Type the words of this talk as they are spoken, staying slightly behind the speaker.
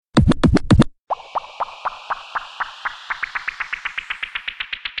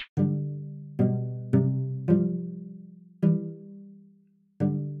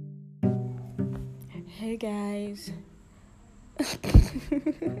guys.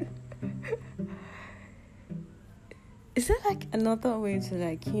 Is there like another way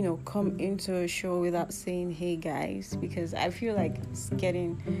to come into a show without saying hey guys? Because I feel like it's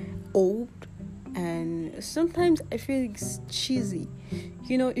getting old and sometimes I feel it's cheesy.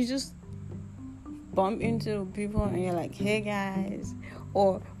 You just bump into people and you're like, hey guys,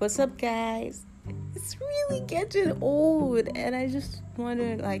 or what's up guys? It's really getting old and I just want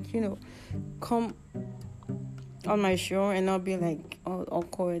to come on my show and not be like all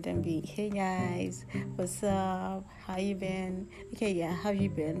awkward and be, hey guys, what's up, how you been? Okay, yeah, how you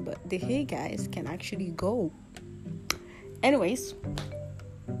been? But the hey guys can actually go. Anyways,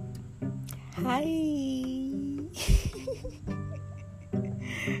 hi.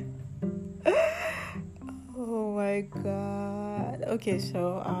 Oh my god. Okay,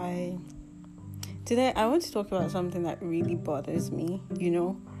 so today I want to talk about something that really bothers me,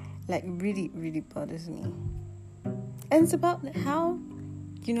 like really, really bothers me. And it's about how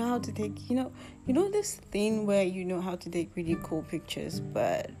you know how to take, this thing where you know how to take really cool pictures,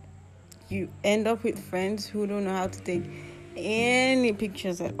 but you end up with friends who don't know how to take any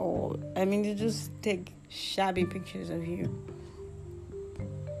pictures at all. I mean, they just take shabby pictures of you.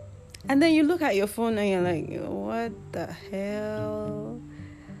 And then you look at your phone and you're like, what the hell?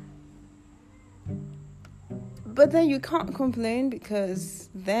 But then you can't complain because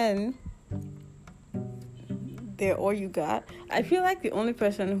then they're all you got. I feel like the only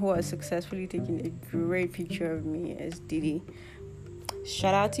person who has successfully taken a great picture of me is Didi.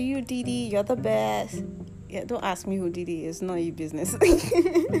 Shout out to you, Didi. You're the best. Yeah, don't ask me who Didi is. Not your business.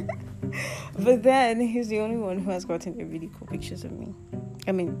 But then he's the only one who has gotten a really cool pictures of me.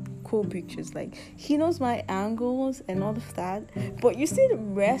 I mean, cool pictures. Like, he knows my angles and all of that. But you see the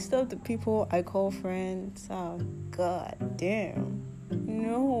rest of the people I call friends. Oh, god damn.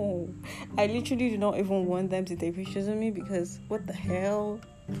 No, I literally do not even want them to take pictures of me because what the hell?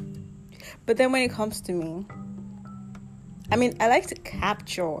 But then when it comes to me, I mean, I like to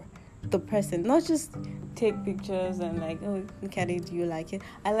capture the person, not just take pictures and like, oh, look at it, do you like it?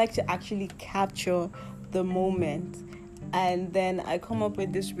 I like to actually capture the moment, and then I come up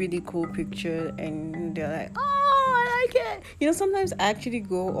with this really cool picture and they're like, oh, I like it. Sometimes I actually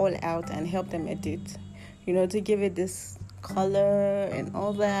go all out and help them edit, to give it this color and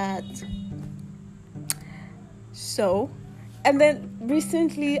all that. So, and then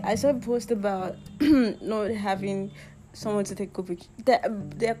recently I saw a post about not having someone to take a picture. There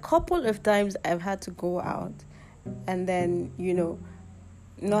are a couple of times I've had to go out and then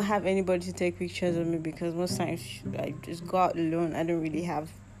not have anybody to take pictures of me because most times I just go out alone. I don't really have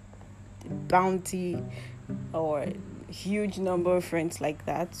bounty or huge number of friends like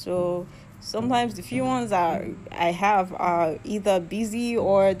that. So sometimes the few ones I have are either busy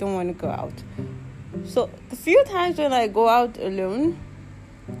or don't want to go out. So the few times when I go out alone,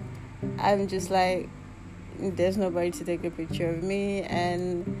 I'm just like, there's nobody to take a picture of me,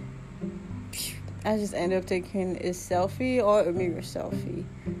 and I just end up taking a selfie or a mirror selfie.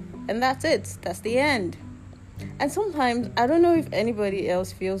 And that's it. That's the end. And sometimes, I don't know if anybody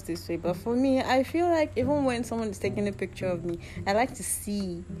else feels this way, but for me, I feel like even when someone is taking a picture of me, I like to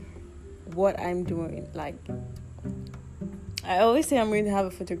see what I'm doing. Like, I always say I'm going to have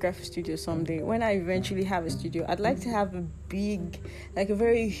a photography studio someday. When I eventually have a studio, I'd like to have a big, like a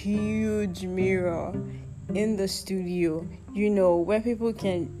very huge mirror in the studio, where people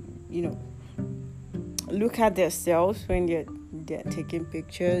can, look at themselves when they're taking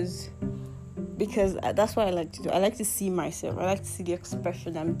pictures. Because that's what I like to do. I like to see myself. I like to see the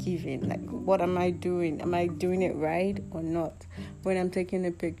expression I'm giving. Like, what am I doing? Am I doing it right or not when I'm taking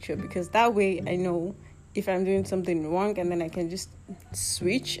a picture? Because that way I know if I'm doing something wrong, and then I can just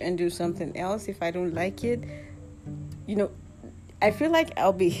switch and do something else if I don't like it. I feel like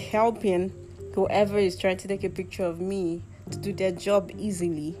I'll be helping whoever is trying to take a picture of me to do their job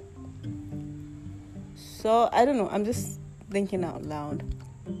easily. So, I don't know. I'm just thinking out loud.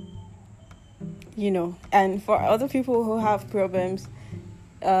 And for other people who have problems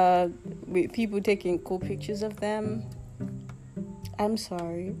with people taking cool pictures of them, I'm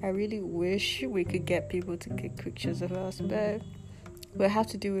sorry. I really wish we could get people to take pictures of us, but we'll have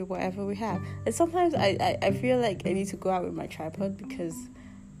to do with whatever we have. And sometimes I feel like I need to go out with my tripod because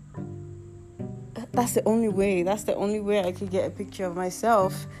that's the only way. That's the only way I could get a picture of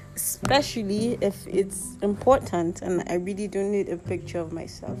myself, especially if it's important and I really don't need a picture of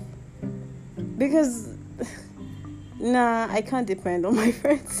myself. Because, I can't depend on my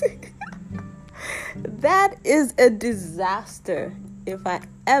friends. That is a disaster. If I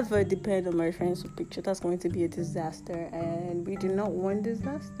ever depend on my friends for picture, that's going to be a disaster. And we do not want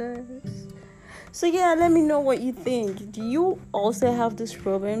disasters. So yeah, let me know what you think. Do you also have these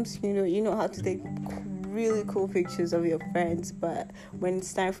problems? You know how to take really cool pictures of your friends, but when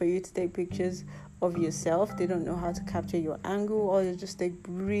it's time for you to take pictures of yourself, they don't know how to capture your angle, or they just take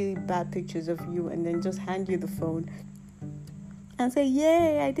really bad pictures of you and then just hand you the phone and say,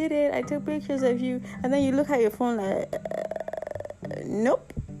 "Yay, I did it! I took pictures of you." And then you look at your phone like,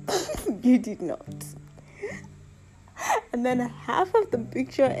 "Nope, you did not." And then half of the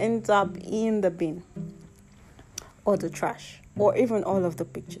picture ends up in the bin or the trash, or even all of the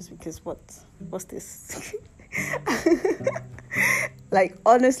pictures, because what's this? Like,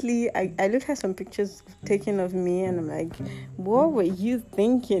 honestly, I look at some pictures taken of me and I'm like, what were you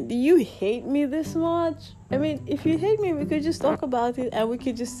thinking? Do you hate me this much? I mean, if you hate me, we could just talk about it and we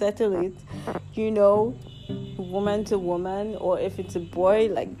could just settle it, woman to woman. Or if it's a boy,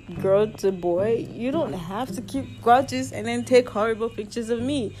 like girl to boy, you don't have to keep grudges and then take horrible pictures of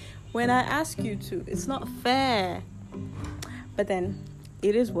me when I ask you to. It's not fair. But then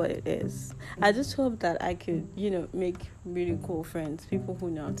it is what it is. I just hope that I could, make really cool friends, people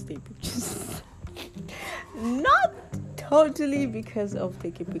who know how to take pictures. Not totally because of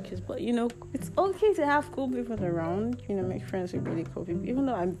taking pictures, but it's okay to have cool people around, make friends with really cool people, even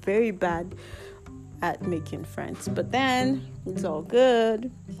though I'm very bad at making friends, but then it's all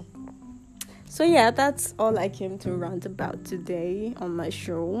good. So yeah, that's all I came to rant about today on my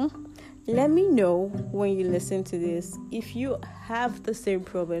show. Let me know when you listen to this if you have the same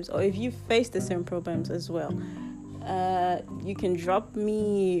problems or if you face the same problems as well. You can drop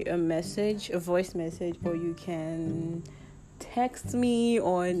me a voice message, or you can text me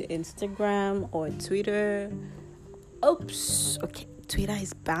on Instagram or Twitter. Oops, okay, Twitter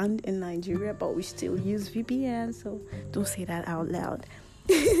is banned in Nigeria, but we still use VPN, so don't say that out loud.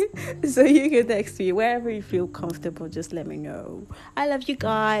 So you can text me wherever you feel comfortable. Just let me know. I love you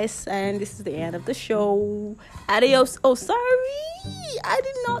guys, and this is the end of the show. Adios. Oh, sorry, I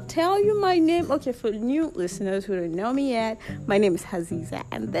did not tell you my name. Okay, for new listeners who don't know me yet, my name is Haziza,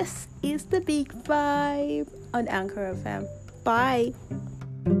 and this is the Big Vibe on Anchor FM. Bye.